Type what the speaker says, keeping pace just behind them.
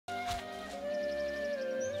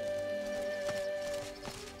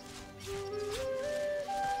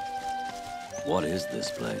What is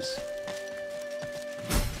this place?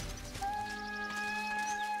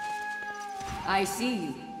 I see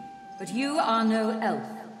you, but you are no elf.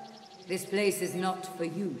 This place is not for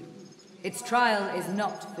you. Its trial is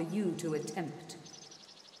not for you to attempt.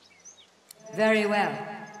 Very well.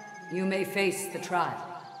 You may face the trial.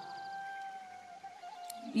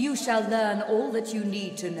 You shall learn all that you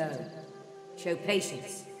need to know. Show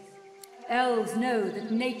patience. Elves know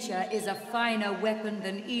that nature is a finer weapon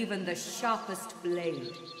than even the sharpest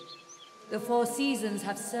blade. The four seasons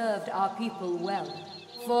have served our people well.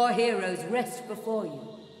 4 heroes rest before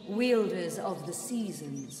you, wielders of the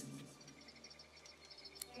seasons.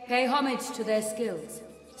 Pay homage to their skills,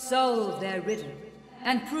 solve their riddle,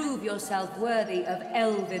 and prove yourself worthy of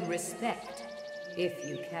elven respect, if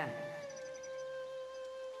you can.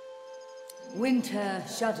 Winter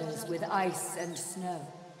shudders with ice and snow.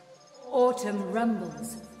 Autumn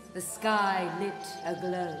rumbles, the sky lit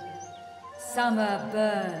aglow. Summer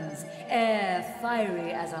burns, air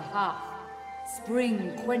fiery as a hearth.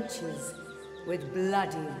 Spring quenches with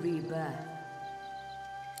bloody rebirth.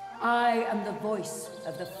 I am the voice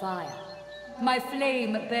of the fire. My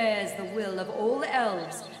flame bears the will of all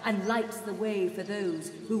elves and lights the way for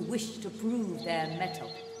those who wish to prove their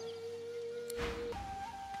mettle.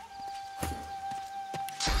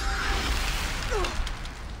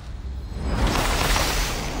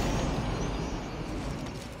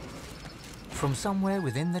 From somewhere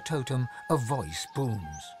within the totem, a voice booms.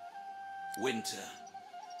 Winter,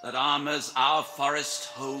 that armors our forest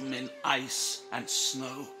home in ice and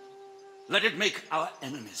snow. Let it make our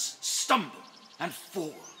enemies stumble and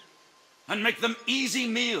fall, and make them easy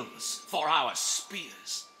meals for our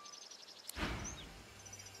spears.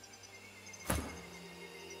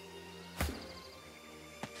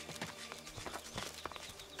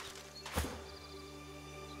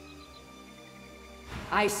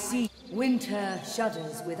 I see. Winter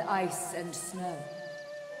shudders with ice and snow.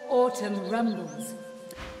 Autumn rumbles.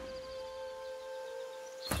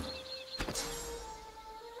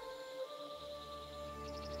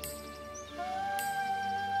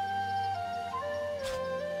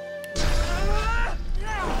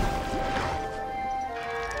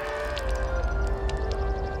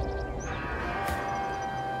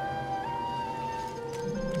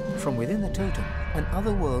 From within the totem, an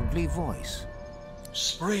otherworldly voice.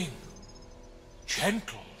 Spring,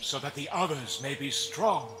 gentle so that the others may be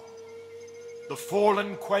strong. The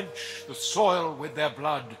fallen quench the soil with their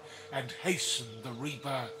blood and hasten the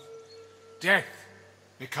rebirth. Death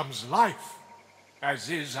becomes life, as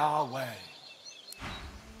is our way.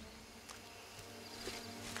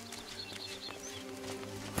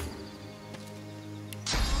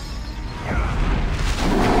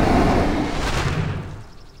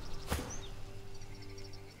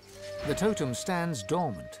 The totem stands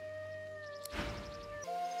dormant.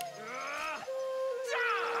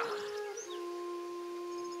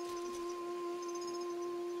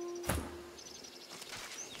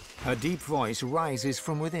 A deep voice rises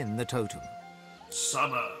from within the totem.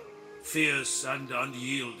 Summer, fierce and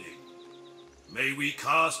unyielding. May we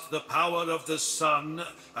cast the power of the sun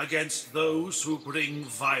against those who bring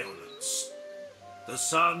violence. The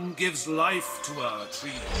sun gives life to our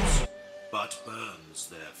trees, but burns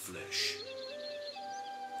their flesh.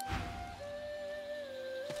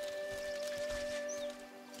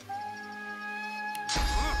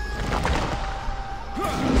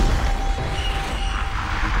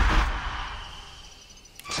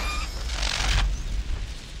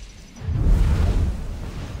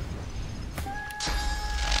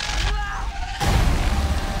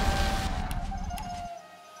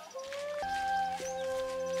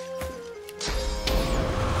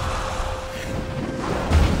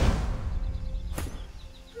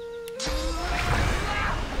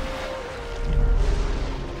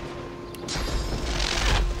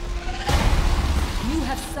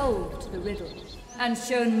 Solved the riddle and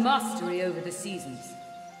shown mastery over the seasons.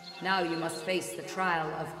 Now you must face the trial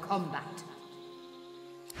of combat.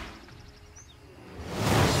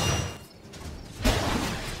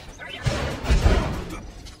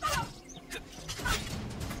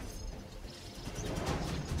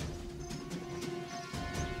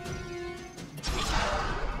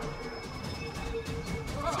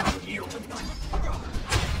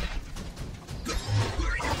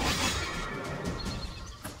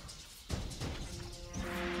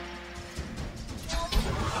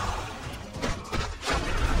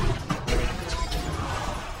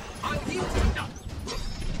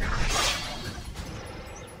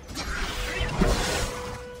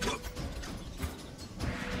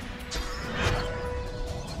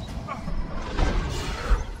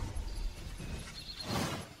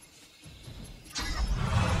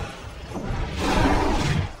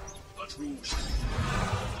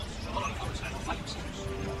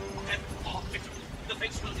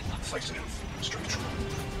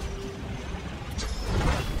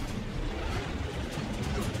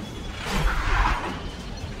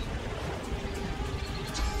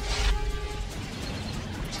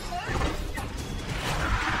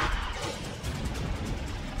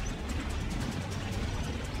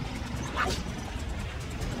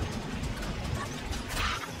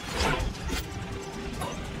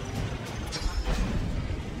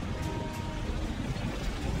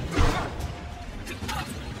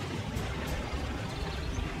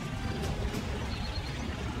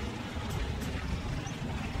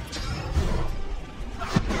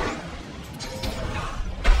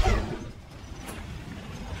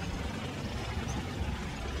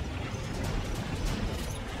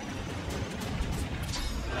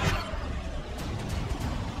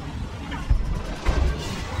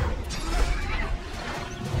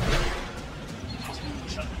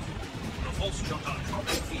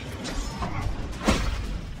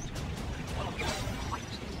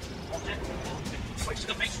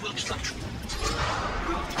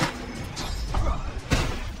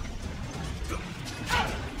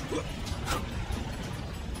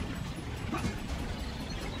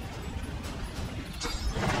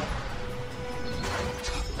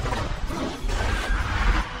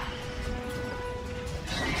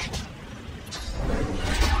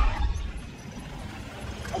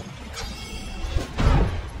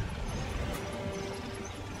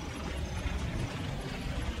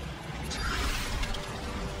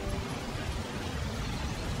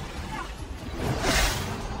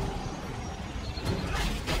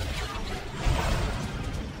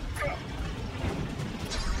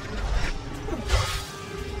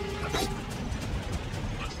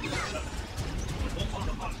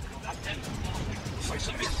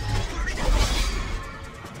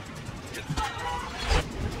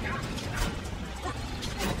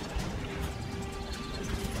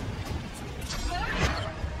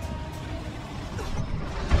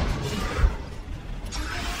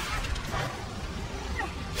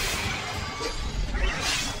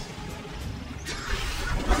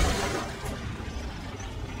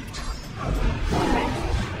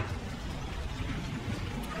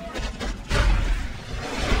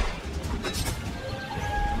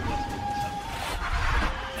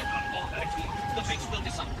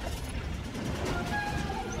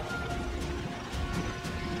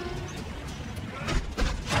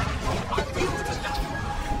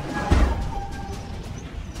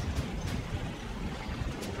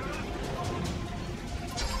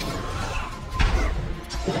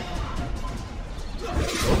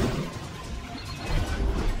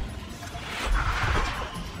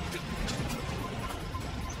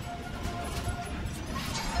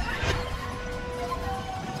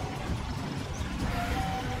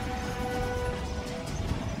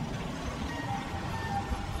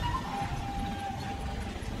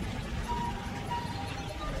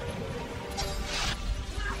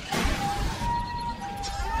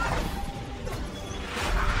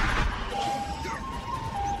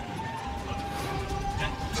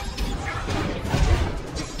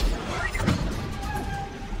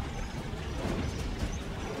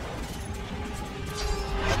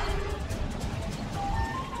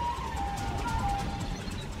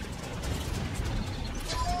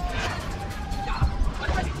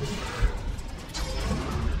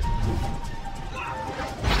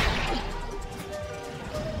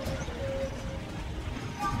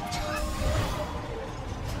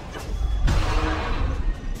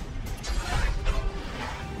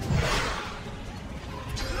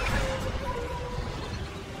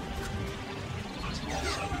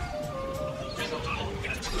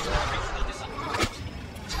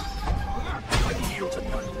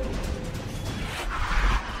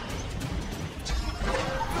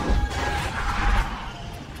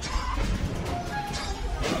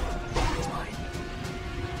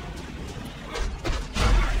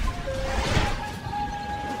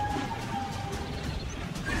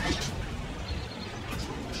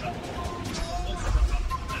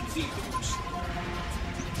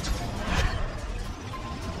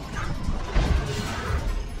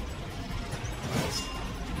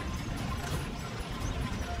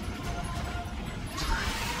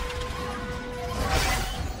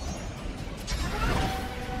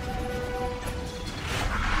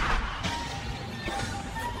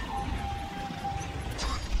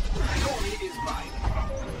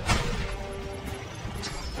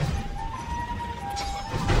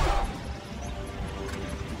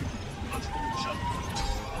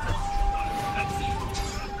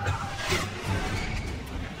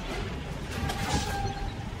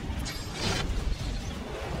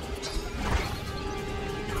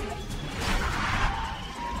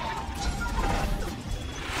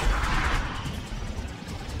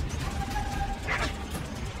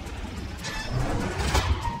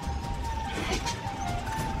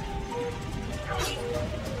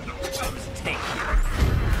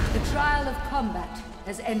 The trial of combat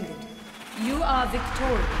has ended. You are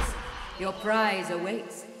victorious. Your prize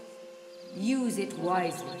awaits. Use it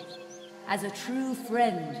wisely, as a true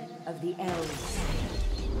friend of the elves.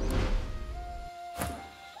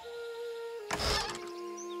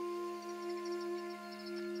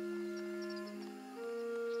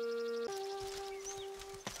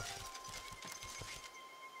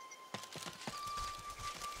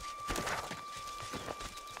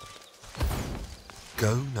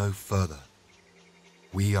 Go no further.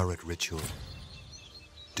 We are at ritual.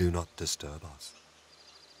 Do not disturb us.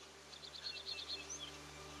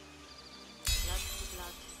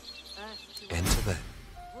 Enter then.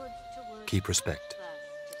 Keep respect.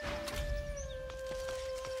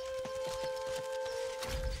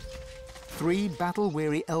 Three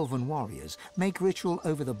battle-weary elven warriors make ritual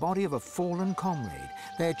over the body of a fallen comrade.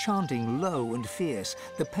 They're chanting low and fierce.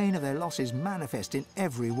 The pain of their loss is manifest in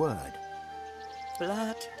every word.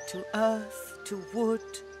 Blood to earth, to wood,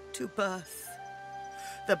 to birth.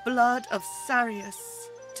 The blood of Sarius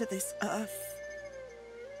to this earth.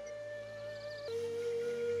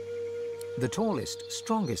 The tallest,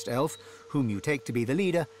 strongest elf, whom you take to be the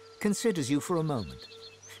leader, considers you for a moment.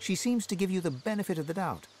 She seems to give you the benefit of the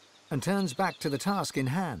doubt and turns back to the task in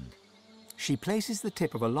hand. She places the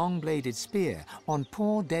tip of a long-bladed spear on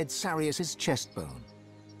poor dead Sarius's chest bone.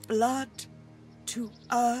 Blood to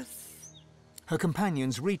earth. Her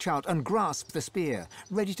companions reach out and grasp the spear,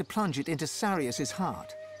 ready to plunge it into Sarius's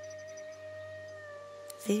heart.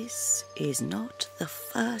 This is not the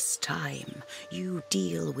first time you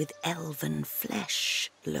deal with elven flesh,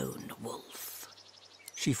 lone wolf.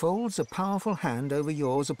 She folds a powerful hand over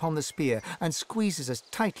yours upon the spear and squeezes as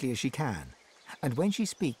tightly as she can. And when she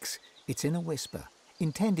speaks, it's in a whisper,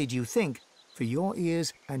 intended, you think, for your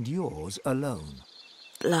ears and yours alone.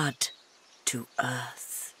 Blood to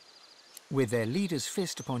earth. With their leader's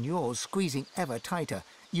fist upon yours squeezing ever tighter,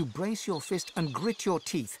 you brace your fist and grit your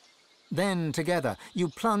teeth. Then, together, you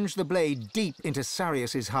plunge the blade deep into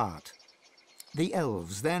Sarius's heart. The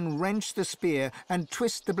elves then wrench the spear and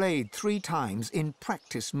twist the blade 3 times in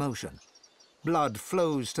practice motion. Blood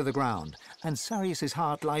flows to the ground, and Sarius's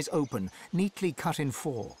heart lies open, neatly cut in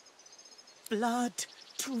 4. Blood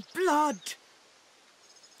to blood.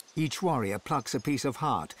 Each warrior plucks a piece of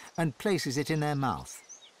heart and places it in their mouth.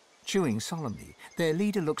 Chewing solemnly, their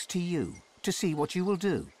leader looks to you to see what you will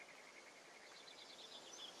do.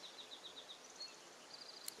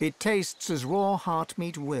 It tastes as raw heart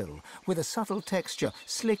meat will, with a subtle texture,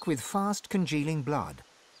 slick with fast congealing blood.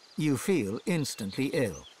 You feel instantly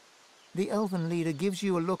ill. The elven leader gives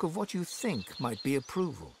you a look of what you think might be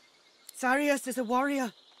approval. Sarius is a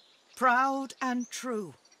warrior, proud and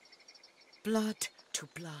true. Blood to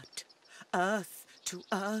blood, earth to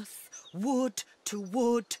earth, wood to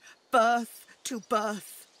wood, birth to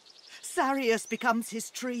birth. Sarius becomes his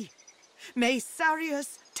tree. May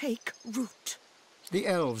Sarius take root. The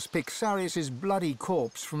elves pick Sarius's bloody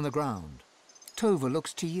corpse from the ground. Tova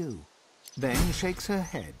looks to you, then shakes her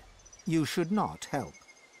head. You should not help.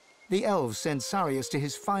 The elves send Sarius to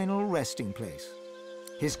his final resting place.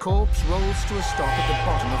 His corpse rolls to a stop at the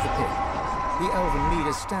bottom of the pit. The elven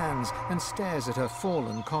leader stands and stares at her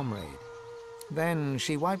fallen comrade. Then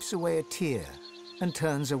she wipes away a tear and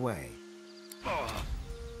turns away.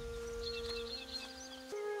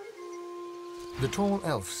 The tall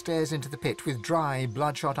elf stares into the pit with dry,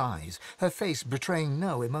 bloodshot eyes, her face betraying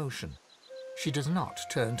no emotion. She does not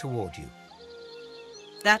turn toward you.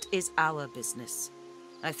 That is our business.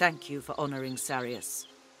 I thank you for honoring Sarius,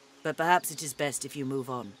 but perhaps it is best if you move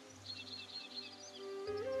on.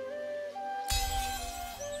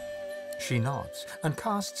 She nods and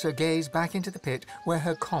casts her gaze back into the pit where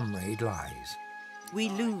her comrade lies. We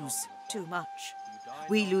lose too much.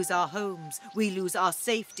 We lose our homes, we lose our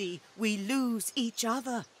safety, we lose each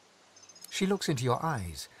other. She looks into your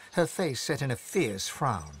eyes, her face set in a fierce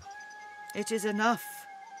frown. It is enough.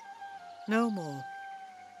 No more.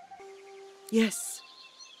 Yes,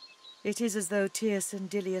 it is as though Tierson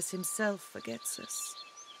Dilius himself forgets us.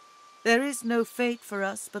 There is no fate for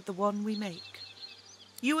us but the one we make.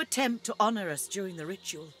 You attempt to honor us during the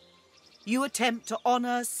ritual. You attempt to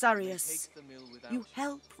honor Sarius. You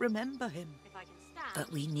help remember him.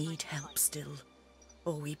 But we need help still,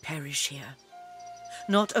 or we perish here.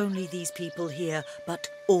 Not only these people here, but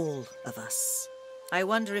all of us. I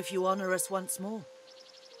wonder if you honor us once more.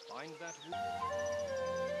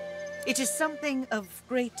 It is something of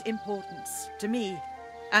great importance to me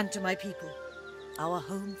and to my people. Our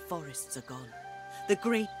home forests are gone. The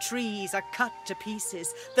great trees are cut to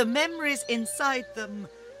pieces. The memories inside them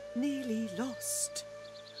nearly lost.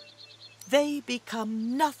 They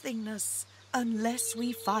become nothingness unless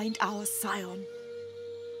we find our scion.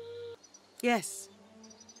 Yes,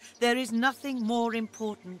 there is nothing more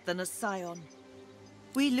important than a scion.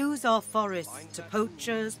 We lose our forests to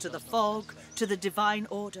poachers, to the fog, to the divine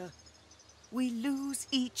order. We lose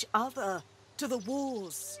each other to the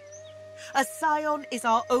wars. A scion is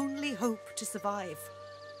our only hope to survive,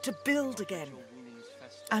 to build again.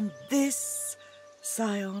 And this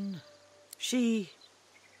scion, she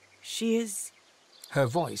is... Her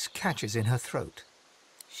voice catches in her throat.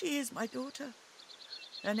 She is my daughter.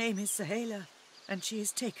 Her name is Sahela, and she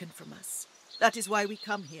is taken from us. That is why we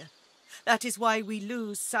come here. That is why we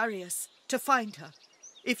lose Sarius, to find her.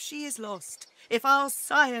 If she is lost, if our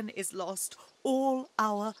scion is lost, all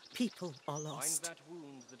our people are lost.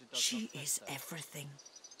 She is everything.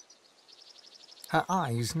 Her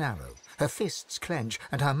eyes narrow, her fists clench,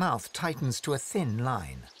 and her mouth tightens to a thin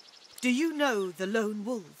line. Do you know the lone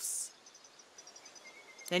wolves?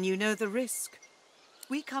 Then you know the risk.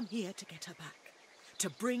 We come here to get her back, to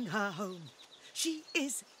bring her home. She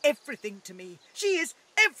is everything to me. She is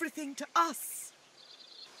everything to us.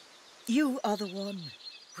 You are the one.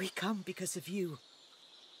 We come because of you.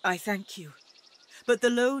 I thank you. But the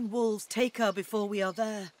lone wolves take her before we are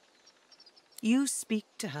there. You speak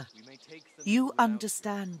to her. You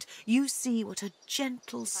understand. You see what a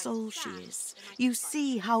gentle soul she is. You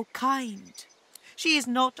see how kind. She is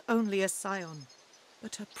not only a scion,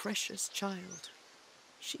 but a precious child.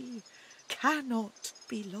 She cannot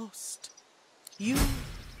be lost. You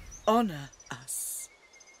honor us.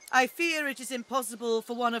 I fear it is impossible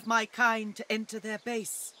for one of my kind to enter their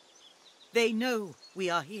base. They know we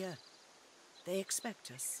are here. They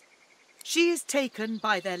expect us. She is taken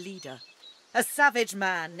by their leader, a savage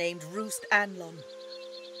man named Roost Anlon.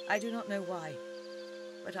 I do not know why,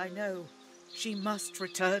 but I know she must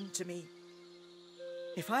return to me.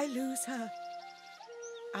 If I lose her,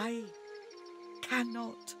 I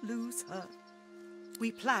cannot lose her.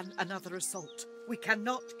 We plan another assault. We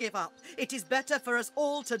cannot give up. It is better for us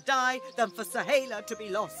all to die than for Sahela to be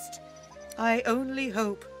lost. I only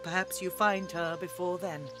hope perhaps you find her before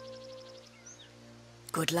then.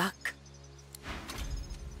 Good luck.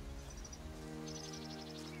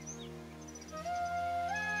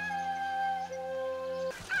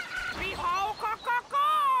 Behold,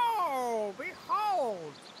 Cock-Cock-Cock!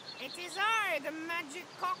 Behold! It is I, the magic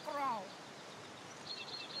cockerel.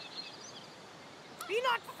 Be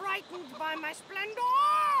not frightened by my splendor!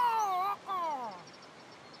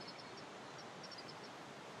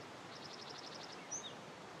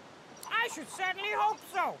 I should certainly hope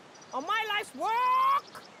so. Or my life's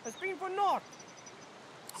work has been for naught.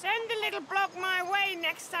 Send the little bloke my way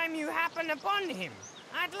next time you happen upon him.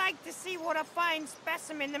 I'd like to see what a fine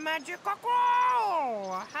specimen the magic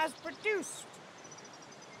cockerel has produced.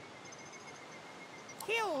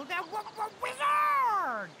 Kill the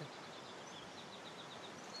wizard!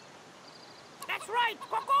 That's right,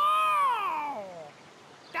 Coco!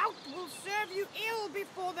 Doubt will serve you ill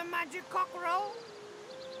before the magic cockerel.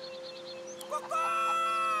 Coco!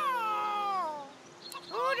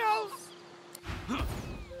 Oodles!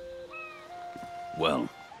 Well,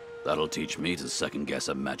 that'll teach me to second-guess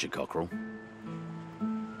a magic cockerel.